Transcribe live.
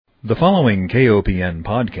The following KOPN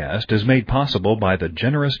podcast is made possible by the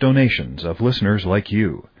generous donations of listeners like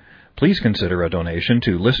you. Please consider a donation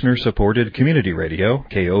to listener-supported community radio,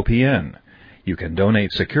 KOPN. You can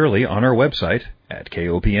donate securely on our website at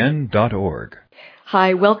kopn.org.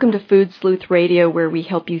 Hi, welcome to Food Sleuth Radio, where we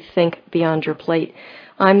help you think beyond your plate.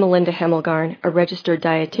 I'm Melinda Hemmelgarn, a registered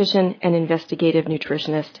dietitian and investigative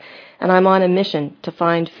nutritionist, and I'm on a mission to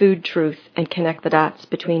find food truth and connect the dots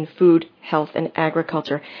between food, health, and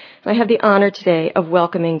agriculture. And I have the honor today of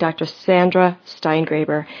welcoming Dr. Sandra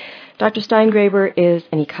Steingraber. Dr. Steingraber is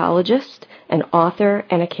an ecologist, an author,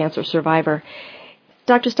 and a cancer survivor.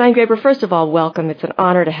 Dr. Steingraber, first of all, welcome. It's an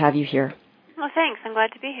honor to have you here. Well, thanks. I'm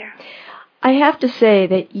glad to be here. I have to say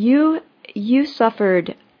that you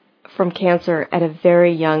suffered from cancer at a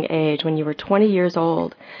very young age, when you were 20 years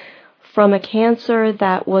old, from a cancer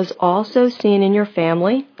that was also seen in your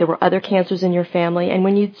family. There were other cancers in your family, and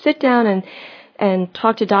when you'd sit down and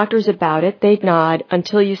talk to doctors about it, they'd nod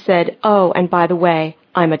until you said, "Oh, and by the way,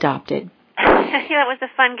 I'm adopted." That was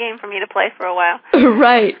a fun game for me to play for a while.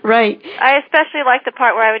 Right. I especially liked the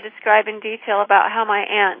part where I would describe in detail about how my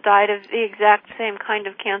aunt died of the exact same kind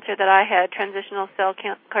of cancer that I had, transitional cell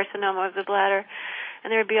carcinoma of the bladder. And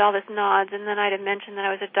there would be all this nods, and then I'd have mentioned that I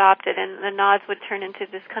was adopted, and the nods would turn into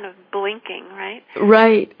this kind of blinking, right?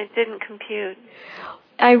 Right. It didn't compute.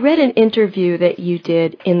 I read an interview that you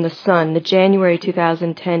did in The Sun, the January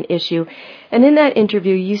 2010 issue, and in that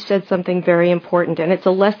interview you said something very important, and it's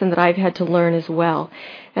a lesson that I've had to learn as well,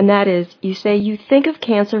 and that is, you say you think of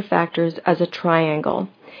cancer factors as a triangle.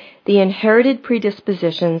 The inherited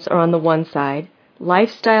predispositions are on the one side,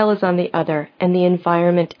 lifestyle is on the other, and the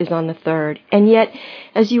environment is on the third. And yet,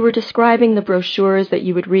 as you were describing the brochures that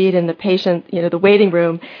you would read in the patient, the waiting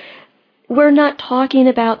room, we're not talking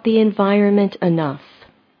about the environment enough.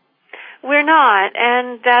 We're not,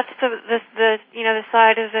 and that's the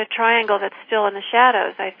side of the triangle that's still in the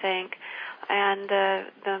shadows, I think. And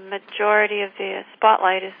the majority of the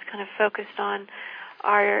spotlight is kind of focused on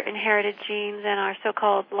our inherited genes and our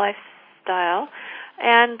so-called lifestyle.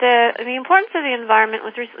 And the importance of the environment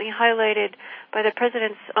was recently highlighted by the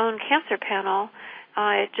President's own cancer panel.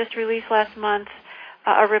 It just released last month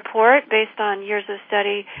a report based on years of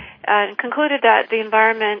study and concluded that the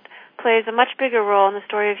environment plays a much bigger role in the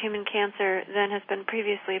story of human cancer than has been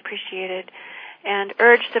previously appreciated, and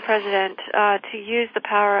urged the President to use the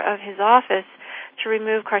power of his office to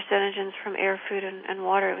remove carcinogens from air, food, and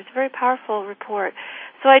water. It was a very powerful report.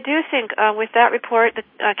 So I do think with that report,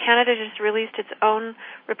 Canada just released its own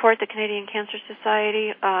report, the Canadian Cancer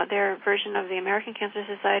Society, their version of the American Cancer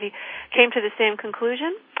Society, came to the same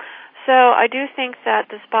conclusion. So I do think that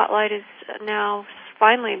the spotlight is now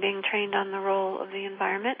finally being trained on the role of the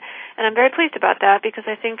environment, and I'm very pleased about that because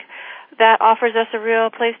I think that offers us a real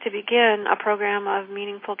place to begin a program of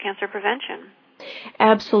meaningful cancer prevention.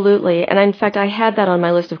 Absolutely. And in fact, I had that on my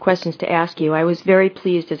list of questions to ask you. I was very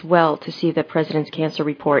pleased as well to see the President's Cancer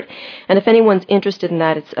Report. And if anyone's interested in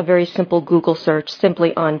that, it's a very simple Google search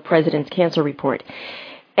simply on President's Cancer Report.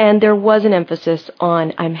 And there was an emphasis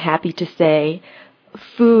on, I'm happy to say,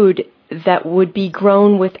 food that would be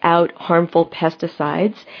grown without harmful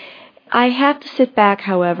pesticides. I have to sit back,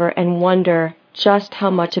 however, and wonder just how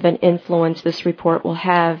much of an influence this report will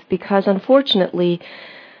have because, unfortunately,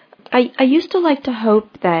 I used to like to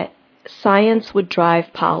hope that science would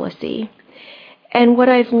drive policy. And what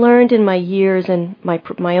I've learned in my years and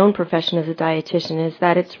my own profession as a dietitian is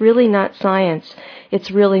that it's really not science, it's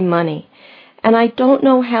really money. And I don't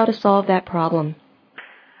know how to solve that problem.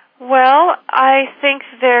 Well, I think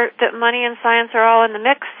that money and science are all in the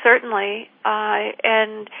mix, certainly,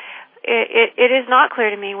 and it is not clear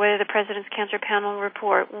to me whether the President's Cancer Panel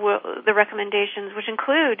report, the recommendations, which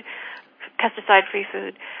include pesticide-free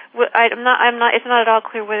food, it's not at all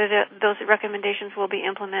clear whether those recommendations will be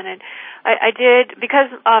implemented. I did, because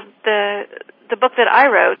of the book that I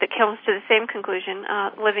wrote that comes to the same conclusion,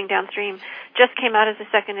 Living Downstream, just came out as a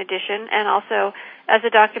second edition and also as a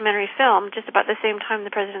documentary film just about the same time the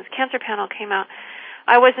President's Cancer Panel came out.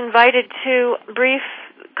 I was invited to brief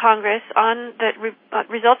Congress on the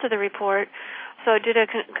results of the report, so I did a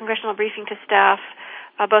congressional briefing to staff,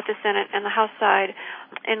 both the Senate and the House side,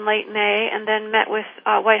 in late May, and then met with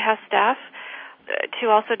White House staff to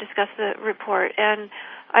also discuss the report. And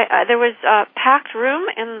there was a packed room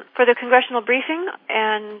for the congressional briefing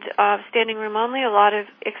and standing room only, a lot of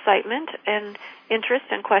excitement and interest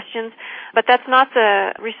and questions. But that's not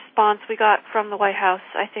the response we got from the White House.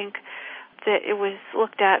 I think that it was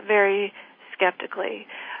looked at very skeptically.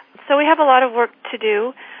 So we have a lot of work to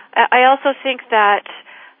do. I also think that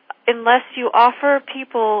unless you offer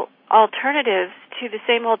people alternatives to the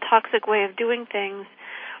same old toxic way of doing things,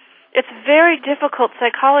 it's very difficult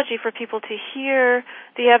psychology for people to hear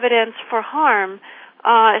the evidence for harm,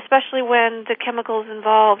 especially when the chemicals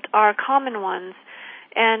involved are common ones,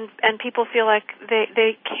 and people feel like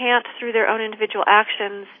they can't, through their own individual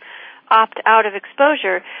actions, opt out of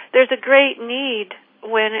exposure. There's a great need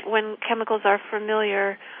when chemicals are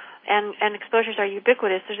familiar and exposures are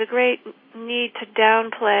ubiquitous. There's a great need to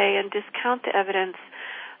downplay and discount the evidence,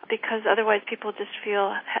 because otherwise people just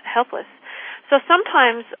feel helpless. So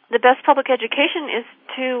sometimes the best public education is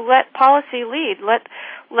to let policy lead. Let's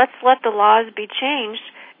let the laws be changed,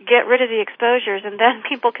 get rid of the exposures, and then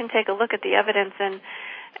people can take a look at the evidence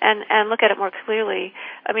and look at it more clearly.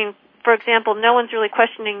 I mean, for example, no one's really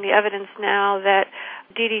questioning the evidence now that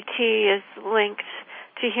DDT is linked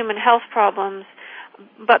to human health problems.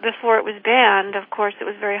 But before it was banned, of course, it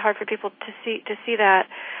was very hard for people to see that.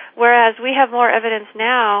 Whereas we have more evidence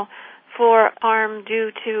now for harm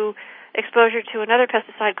due to exposure to another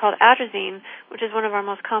pesticide called atrazine, which is one of our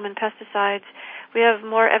most common pesticides. We have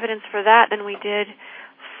more evidence for that than we did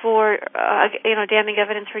for damning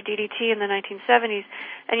evidence for DDT in the 1970s,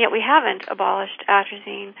 and yet we haven't abolished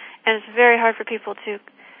atrazine. And it's very hard for people to,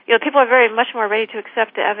 people are very much more ready to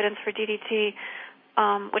accept the evidence for DDT,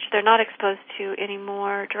 which they're not exposed to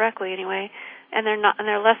anymore directly anyway, and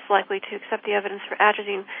they're less likely to accept the evidence for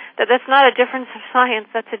atrazine. That's not a difference of science,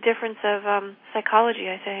 that's a difference of psychology,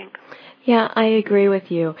 I think. Yeah, I agree with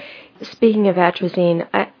you. Speaking of atrazine,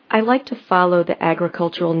 I like to follow the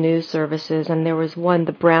agricultural news services, and there was one,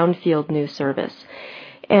 the Brownfield News Service,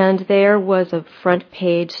 and there was a front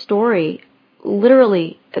page story.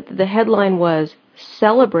 Literally, the headline was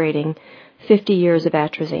celebrating 50 years of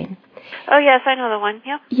atrazine. Oh, yes, I know the one,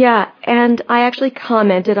 yeah. Yeah, and I actually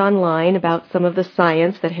commented online about some of the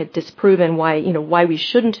science that had disproven why we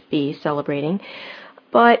shouldn't be celebrating.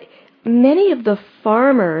 But many of the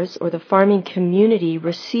farmers or the farming community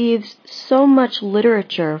receives so much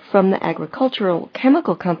literature from the agricultural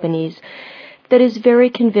chemical companies that is very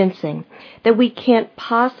convincing that we can't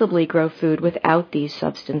possibly grow food without these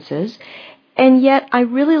substances. And yet, I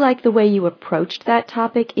really like the way you approached that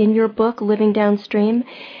topic in your book, Living Downstream.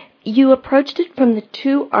 You approached it from the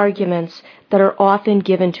two arguments that are often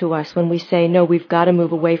given to us when we say, no, we've got to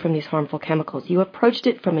move away from these harmful chemicals. You approached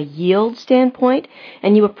it from a yield standpoint,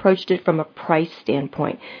 and you approached it from a price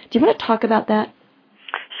standpoint. Do you want to talk about that?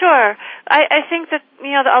 Sure. I think that,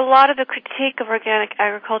 a lot of the critique of organic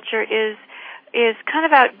agriculture is kind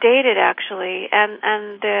of outdated, actually,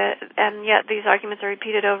 and yet these arguments are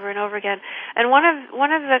repeated over and over again. And one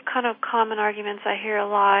of the kind of common arguments I hear a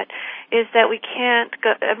lot is that we can't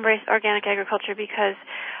embrace organic agriculture because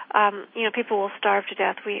people will starve to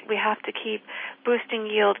death. We have to keep boosting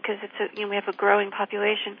yield because we have a growing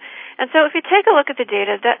population. And so if you take a look at the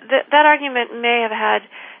data, that argument may have had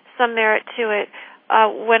some merit to it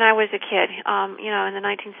when I was a kid, in the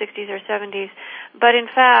 1960s or 70s. But in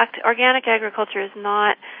fact, organic agriculture is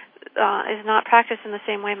not practiced in the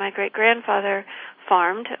same way my great-grandfather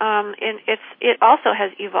farmed. It also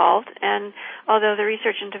has evolved, and although the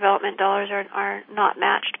research and development dollars are not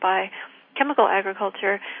matched by chemical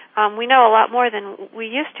agriculture, we know a lot more than we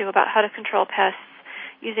used to about how to control pests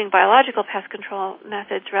using biological pest control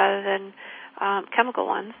methods rather than chemical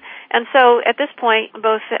ones. And so at this point,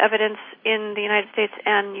 both the evidence in the United States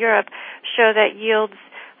and Europe show that yields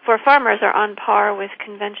for farmers are on par with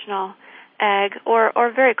conventional ag or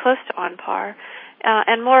very close to on par.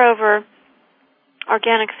 And moreover,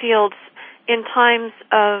 organic fields in times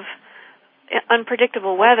of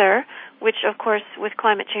unpredictable weather, which of course with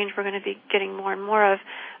climate change we're going to be getting more and more of,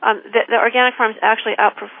 the organic farms actually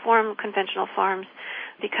outperform conventional farms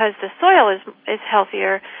because the soil is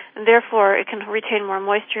healthier, and therefore it can retain more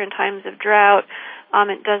moisture in times of drought.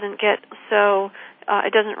 It doesn't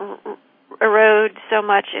erode so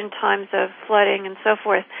much in times of flooding and so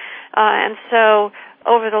forth. And so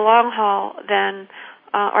over the long haul, then,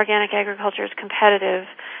 organic agriculture is competitive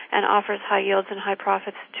and offers high yields and high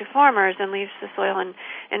profits to farmers and leaves the soil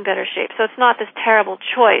in better shape. So it's not this terrible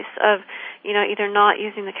choice of, either not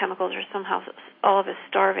using the chemicals or somehow all of us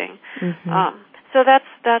starving. Mm-hmm. So that's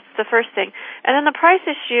the first thing. And then the price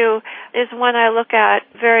issue is one I look at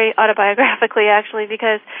very autobiographically, actually,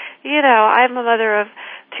 because, I'm a mother of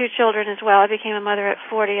 2 children as well. I became a mother at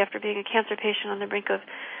 40 after being a cancer patient on the brink of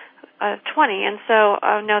 20. And so,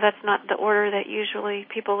 no, that's not the order that usually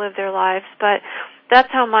people live their lives, but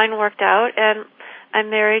that's how mine worked out. And I'm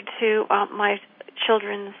married to my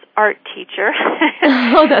children's art teacher.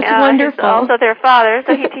 Oh, that's wonderful. Also their father,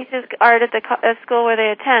 so he teaches art at the school where they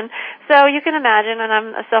attend. So you can imagine, and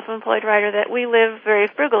I'm a self-employed writer, that we live very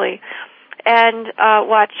frugally and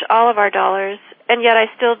watch all of our dollars, and yet I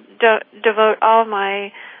still devote all of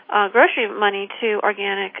my grocery money to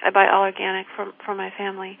organic. I buy all organic for my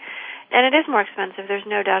family. And it is more expensive. There's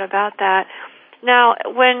no doubt about that. Now,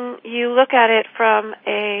 when you look at it from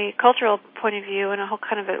a cultural point of view and a whole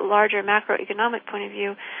kind of a larger macroeconomic point of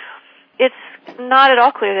view, it's not at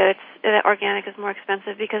all clear that organic is more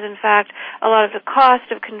expensive because, in fact, a lot of the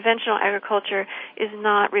cost of conventional agriculture is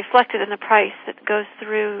not reflected in the price that goes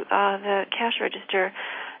through the cash register.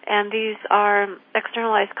 And these are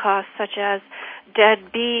externalized costs such as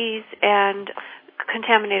dead bees and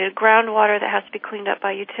contaminated groundwater that has to be cleaned up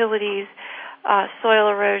by utilities, soil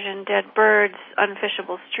erosion, dead birds,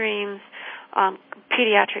 unfishable streams,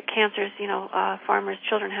 pediatric cancers. Farmers'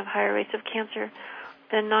 children have higher rates of cancer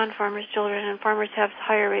than non-farmers' children, and farmers have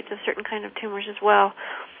higher rates of certain kind of tumors as well.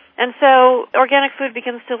 And so organic food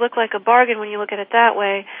begins to look like a bargain when you look at it that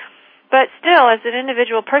way. But still, as an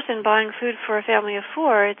individual person buying food for a family of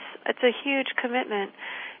four, it's a huge commitment.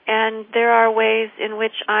 And there are ways in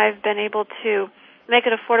which I've been able to make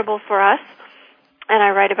it affordable for us, and I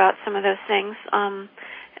write about some of those things.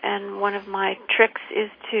 And one of my tricks is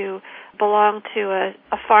to belong to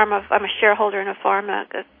a farm I'm a shareholder in a farm,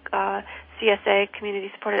 a CSA,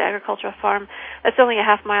 Community-Supported Agricultural Farm, that's only a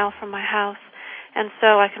half mile from my house. And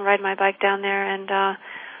so I can ride my bike down there and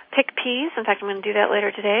pick peas. In fact, I'm going to do that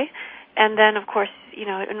later today. And then, of course,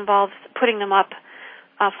 it involves putting them up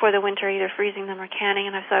for the winter, either freezing them or canning.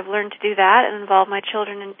 And so I've learned to do that and involve my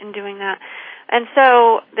children in doing that. And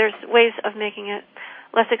so there's ways of making it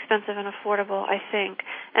less expensive and affordable, I think.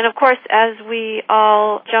 And, of course, as we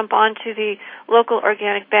all jump onto the local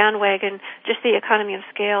organic bandwagon, just the economy of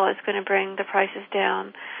scale is going to bring the prices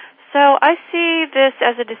down. So I see this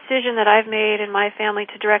as a decision that I've made in my family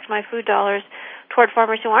to direct my food dollars toward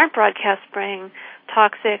farmers who aren't broadcast spraying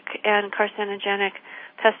toxic and carcinogenic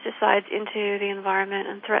pesticides into the environment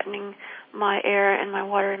and threatening my air and my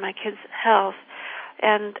water and my kids' health.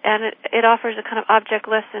 And it offers a kind of object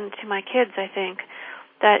lesson to my kids, I think,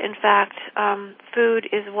 that in fact food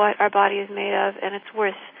is what our body is made of, and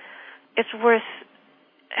it's worth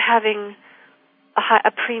having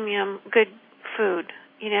a premium good food.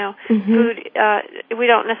 Mm-hmm. Food. We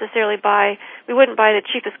don't necessarily we wouldn't buy the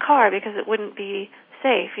cheapest car because it wouldn't be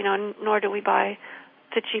safe. Nor do we buy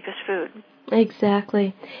the cheapest food.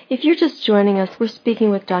 Exactly. If you're just joining us, we're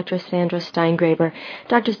speaking with Dr. Sandra Steingraber.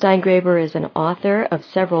 Dr. Steingraber is an author of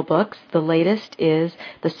several books. The latest is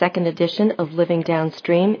the second edition of Living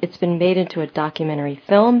Downstream. It's been made into a documentary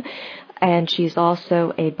film, and she's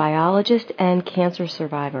also a biologist and cancer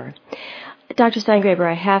survivor. Dr.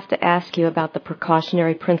 Steingraber, I have to ask you about the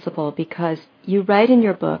precautionary principle because you write in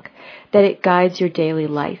your book that it guides your daily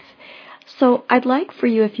life. So I'd like for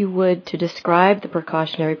you, if you would, to describe the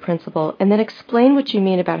precautionary principle and then explain what you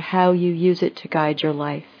mean about how you use it to guide your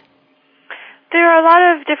life. There are a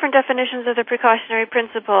lot of different definitions of the precautionary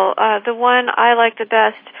principle. The one I like the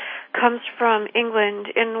best comes from England,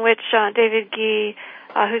 in which David Gee,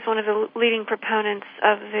 who's one of the leading proponents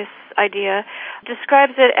of this idea,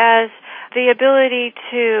 describes it as the ability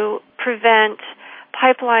to prevent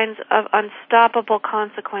pipelines of unstoppable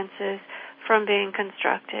consequences from being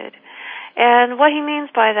constructed. And what he means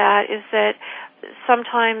by that is that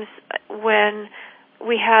sometimes when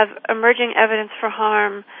we have emerging evidence for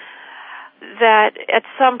harm, that at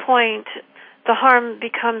some point the harm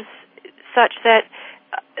becomes such that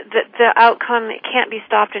the outcome can't be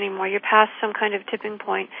stopped anymore. You're past some kind of tipping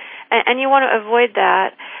point. And you want to avoid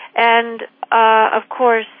that. And, of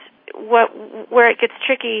course, where it gets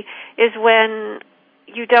tricky is when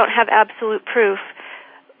you don't have absolute proof,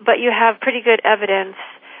 but you have pretty good evidence.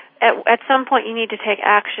 At some point you need to take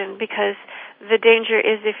action because the danger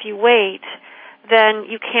is if you wait, then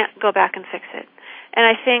you can't go back and fix it. And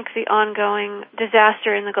I think the ongoing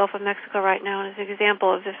disaster in the Gulf of Mexico right now is an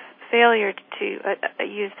example of the failure to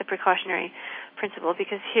use the precautionary principle,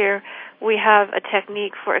 because here we have a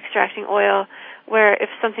technique for extracting oil where if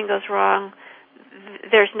something goes wrong,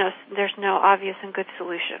 there's no obvious and good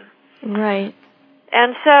solution. Right.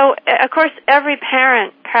 And so, of course, every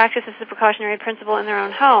parent practices the precautionary principle in their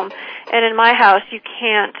own home. And in my house, you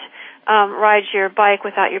can't ride your bike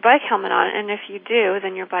without your bike helmet on. And if you do,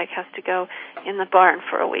 then your bike has to go in the barn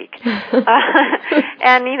for a week.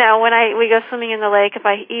 And, when we go swimming in the lake, if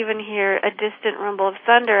I even hear a distant rumble of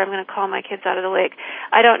thunder, I'm going to call my kids out of the lake.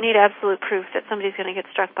 I don't need absolute proof that somebody's going to get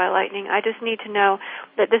struck by lightning. I just need to know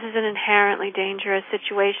that this is an inherently dangerous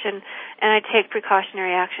situation, and I take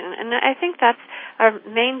precautionary action. And I think that's our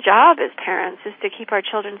main job as parents, is to keep our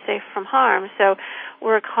children safe from harm. So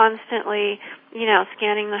we're constantly,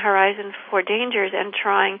 scanning the horizon for dangers and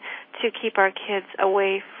trying to keep our kids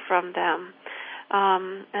away from them.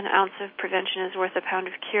 An ounce of prevention is worth a pound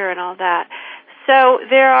of cure and all that. So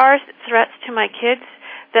there are threats to my kids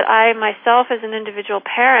that I myself as an individual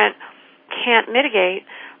parent can't mitigate.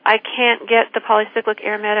 I can't get the polycyclic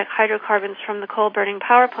aromatic hydrocarbons from the coal-burning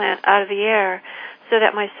power plant out of the air so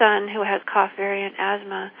that my son, who has cough variant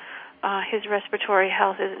asthma, his respiratory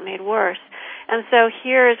health isn't made worse. And so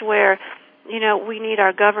here is where, we need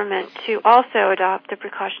our government to also adopt the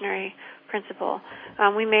precautionary principle.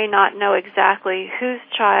 We may not know exactly whose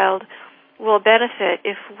child will benefit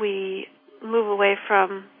if we move away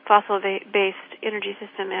from fossil-based energy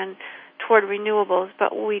system and toward renewables,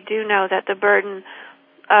 but we do know that the burden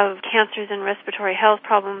of cancers and respiratory health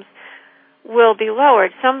problems will be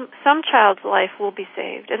lowered. Some child's life will be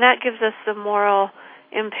saved, and that gives us the moral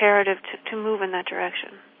imperative to move in that direction.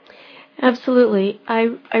 Absolutely.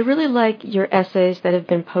 I really like your essays that have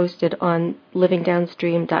been posted on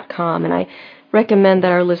livingdownstream.com, and I recommend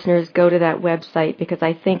that our listeners go to that website because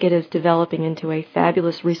I think it is developing into a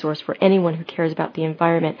fabulous resource for anyone who cares about the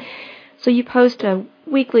environment. So you post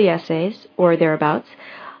weekly essays, or thereabouts,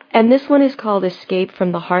 and this one is called Escape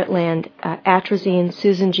from the Heartland, Atrazine,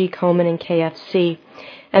 Susan G. Komen, and KFC.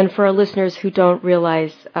 And for our listeners who don't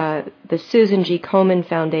realize, the Susan G. Komen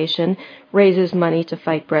Foundation raises money to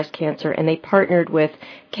fight breast cancer, and they partnered with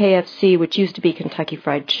KFC, which used to be Kentucky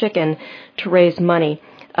Fried Chicken, to raise money,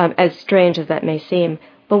 as strange as that may seem.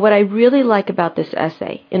 But what I really like about this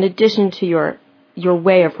essay, in addition to your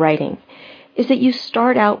way of writing, is that you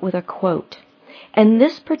start out with a quote. And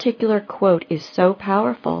this particular quote is so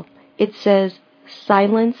powerful. It says,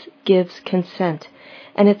 "Silence gives consent."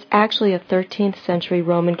 And it's actually a 13th century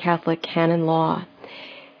Roman Catholic canon law.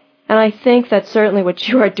 And I think that certainly what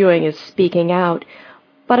you are doing is speaking out,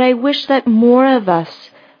 but I wish that more of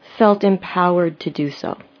us felt empowered to do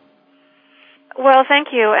so. Well,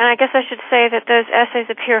 thank you. And I guess I should say that those essays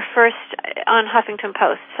appear first on Huffington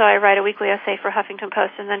Post. So I write a weekly essay for Huffington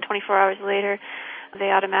Post, and then 24 hours later, they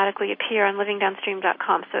automatically appear on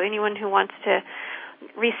livingdownstream.com. So anyone who wants to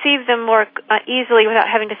receive them more easily without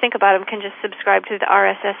having to think about them can just subscribe to the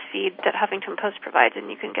RSS feed that Huffington Post provides, and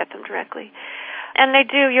you can get them directly. And they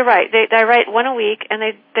do, you're right, I write one a week, and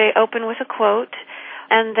they open with a quote,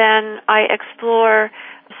 and then I explore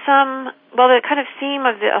the kind of theme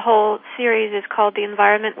of the whole series is called The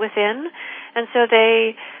Environment Within, and so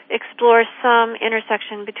they explore some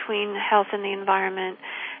intersection between health and the environment.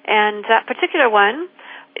 And that particular one,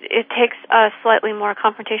 it takes a slightly more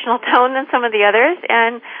confrontational tone than some of the others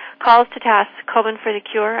and calls to task Komen for the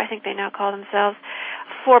Cure, I think they now call themselves,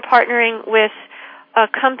 for partnering with a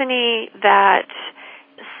company that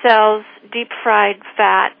sells deep-fried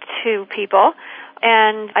fat to people.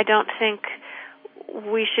 And I don't think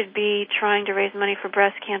we should be trying to raise money for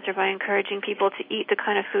breast cancer by encouraging people to eat the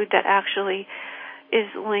kind of food that actually is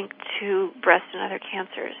linked to breast and other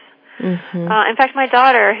cancers. Mm-hmm. In fact, my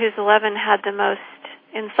daughter, who's 11, had the most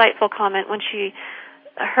insightful comment when she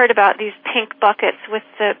heard about these pink buckets with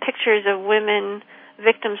the pictures of women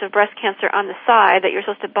victims of breast cancer on the side, that you're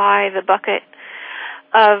supposed to buy the bucket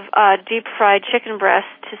of deep-fried chicken breast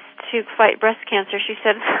to fight breast cancer. She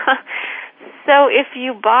said, so if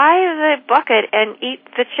you buy the bucket and eat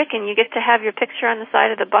the chicken, you get to have your picture on the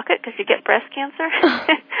side of the bucket because you get breast cancer?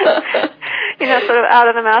 Sort of out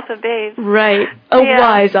of the mouth of babes. Right.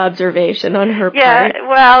 Wise observation on her part. Yeah,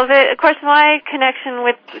 well, of course, my connection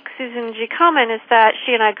with Susan G. Komen is that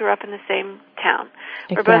she and I grew up in the same town.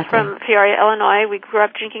 Exactly. We're both from Peoria, Illinois. We grew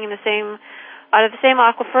up drinking out of the same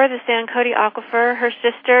aquifer, the San Cody Aquifer. Her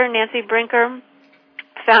sister, Nancy Brinker,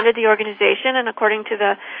 founded the organization, and according to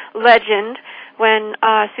the legend, when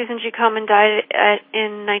Susan G. Komen died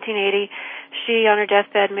in 1980, she, on her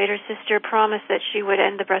deathbed, made her sister promise that she would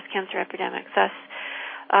end the breast cancer epidemic. Thus,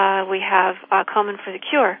 we have Komen for the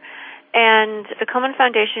Cure. And the Komen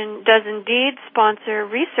Foundation does indeed sponsor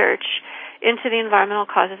research into the environmental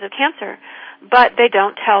causes of cancer, but they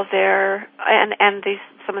don't tell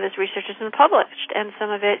some of this research has been published, and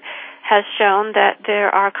some of it has shown that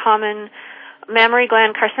there are common mammary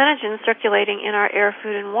gland carcinogens circulating in our air,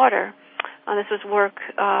 food, and water. This was work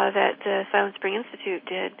that the Silent Spring Institute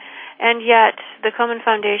did. And yet the Komen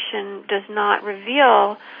Foundation does not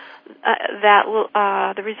reveal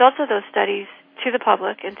the results of those studies to the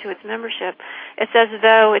public and to its membership. It's as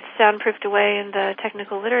though it's soundproofed away in the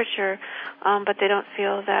technical literature, but they don't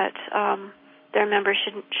feel that their members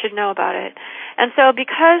should know about it. And so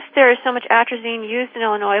because there is so much atrazine used in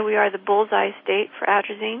Illinois, we are the bullseye state for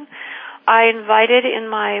atrazine. I invited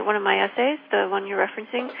in one of my essays, the one you're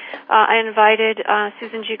referencing, I invited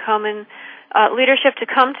Susan G. Komen leadership to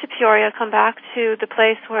come to Peoria, come back to the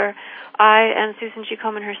place where I and Susan G.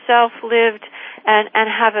 Komen herself lived, and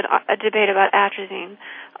have a debate about atrazine,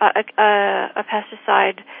 a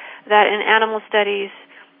pesticide that in animal studies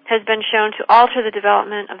has been shown to alter the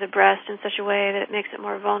development of the breast in such a way that it makes it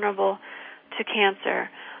more vulnerable to cancer.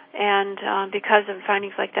 And because of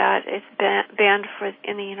findings like that, it's banned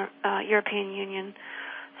in the European Union.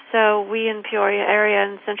 So we in Peoria area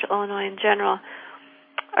and Central Illinois in general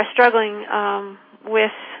are struggling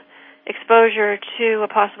with exposure to a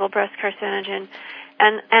possible breast carcinogen.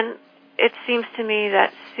 And it seems to me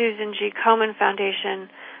that Susan G. Komen Foundation,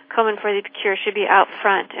 Komen for the Cure, should be out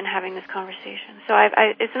front in having this conversation. So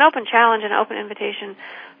it's an open challenge and an open invitation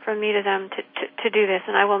from me to them to do this,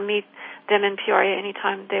 and I will meet them in Peoria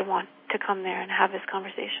anytime they want to come there and have this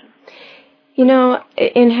conversation. You know,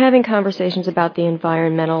 in having conversations about the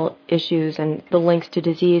environmental issues and the links to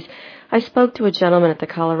disease, I spoke to a gentleman at the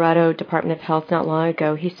Colorado Department of Health not long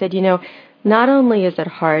ago. He said, you know, not only is it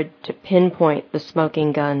hard to pinpoint the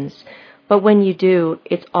smoking guns, but when you do,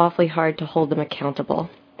 it's awfully hard to hold them accountable.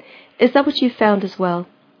 Is that what you found as well?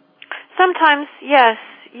 Sometimes, yes.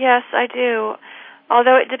 Yes, I do.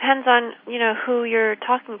 Although it depends on, you know, who you're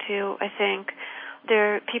talking to, I think.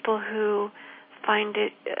 There are people who find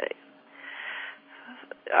it,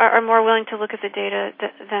 are more willing to look at the data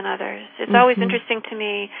than others. It's always interesting to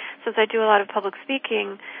me, since I do a lot of public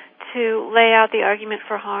speaking, to lay out the argument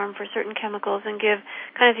for harm for certain chemicals and give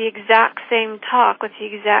kind of the exact same talk with the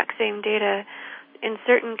exact same data in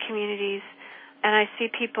certain communities. And I see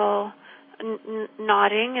people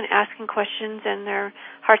nodding and asking questions, and their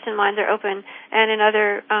hearts and minds are open. And in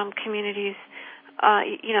other communities,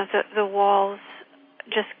 you know, the walls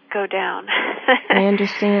just go down. I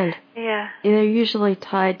understand. Yeah. They're usually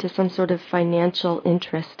tied to some sort of financial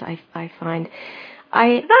interest, I find.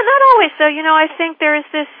 Not always, though. You know, I think there is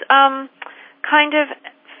this kind of,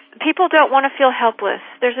 people don't want to feel helpless.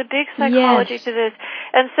 There's a big psychology to this.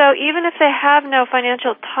 And so even if they have no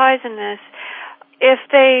financial ties in this, if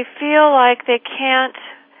they feel like they can't,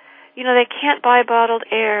 you know, they can't buy bottled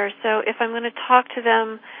air, so if I'm going to talk to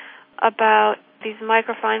them about these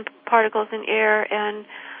microfine particles in air and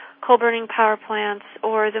coal-burning power plants,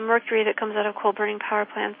 or the mercury that comes out of coal-burning power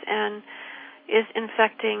plants and is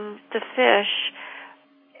infecting the fish,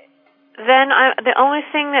 then the only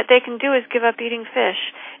thing that they can do is give up eating fish.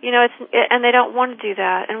 You know, and they don't want to do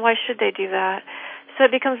that, and why should they do that? So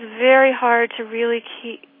it becomes very hard to really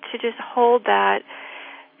to just hold that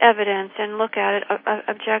evidence and look at it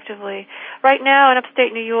objectively. Right now in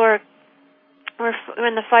upstate New York, we're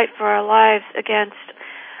in the fight for our lives against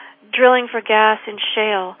drilling for gas in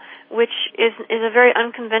shale, which is a very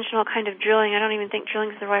unconventional kind of drilling. I don't even think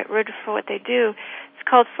drilling is the right word for what they do. It's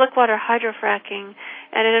called slickwater hydrofracking,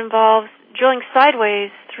 and it involves drilling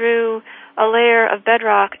sideways through a layer of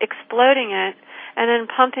bedrock, exploding it, and then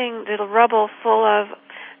pumping the rubble full of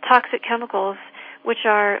toxic chemicals, which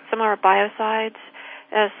some are biocides,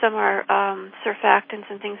 some are surfactants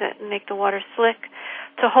and things that make the water slick,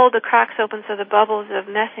 to hold the cracks open so the bubbles of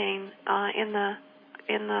methane in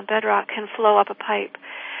the bedrock can flow up a pipe.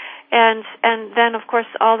 And then, of course,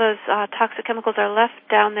 all those toxic chemicals are left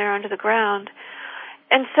down there under the ground.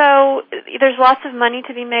 And so there's lots of money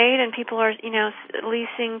to be made, and people are, you know,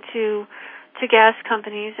 leasing to gas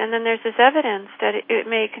companies. And then there's this evidence that it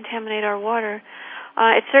may contaminate our water.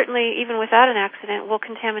 It certainly, even without an accident, will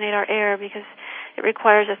contaminate our air because it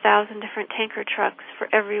requires 1,000 different tanker trucks for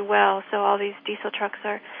every well. So all these diesel trucks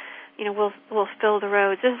are, you know, will fill the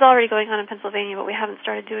roads. This is already going on in Pennsylvania, but we haven't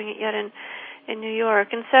started doing it yet in New York.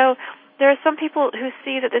 And so there are some people who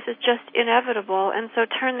see that this is just inevitable, and so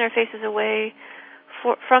turn their faces away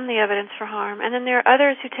from the evidence for harm. And then there are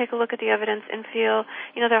others who take a look at the evidence and feel,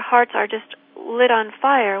 you know, their hearts are just lit on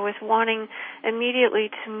fire with wanting immediately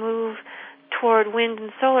to move toward wind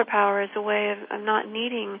and solar power as a way of not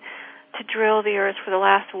needing to drill the earth for the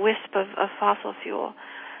last wisp of fossil fuel.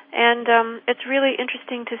 And it's really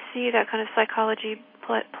interesting to see that kind of psychology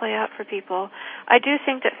play out for people. I do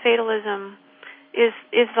think that fatalism is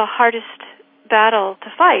the hardest battle to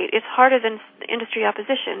fight. It's harder than industry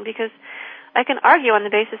opposition because I can argue on the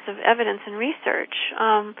basis of evidence and research.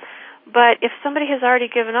 But if somebody has already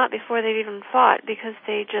given up before they've even fought because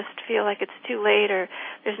they just feel like it's too late or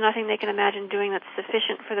there's nothing they can imagine doing that's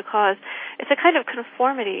sufficient for the cause, it's a kind of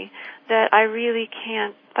conformity that I really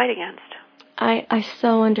can't fight against. I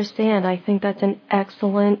so understand. I think that's an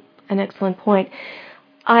excellent point.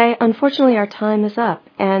 Unfortunately, our time is up,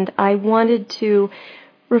 and I wanted to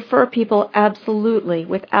refer people absolutely,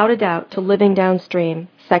 without a doubt, to Living Downstream,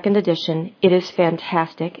 2nd edition. It is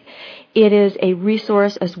fantastic. It is a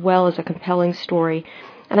resource as well as a compelling story.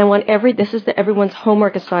 And I want this is everyone's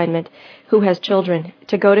homework assignment who has children,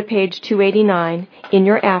 to go to page 289 in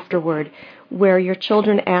your afterword, where your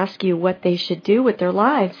children ask you what they should do with their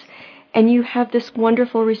lives. And you have this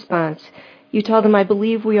wonderful response. You tell them, I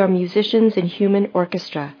believe we are musicians in human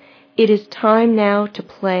orchestra. It is time now to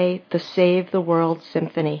play the Save the World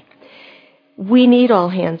Symphony. We need all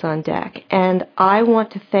hands on deck, and I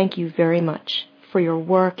want to thank you very much for your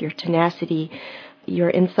work, your tenacity, your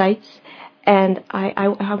insights, and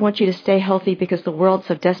I want you to stay healthy because the world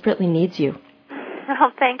so desperately needs you.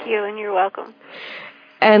 Well, thank you, and you're welcome.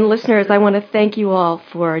 And listeners, I want to thank you all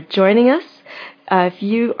for joining us. If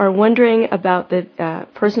you are wondering about the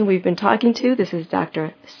person we've been talking to, this is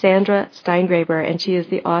Dr. Sandra Steingraber, and she is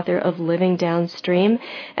the author of Living Downstream,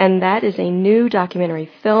 and that is a new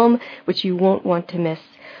documentary film which you won't want to miss.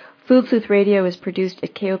 Food Sleuth Radio is produced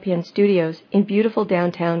at KOPN Studios in beautiful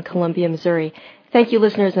downtown Columbia, Missouri. Thank you,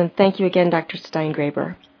 listeners, and thank you again, Dr.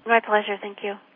 Steingraber. My pleasure. Thank you.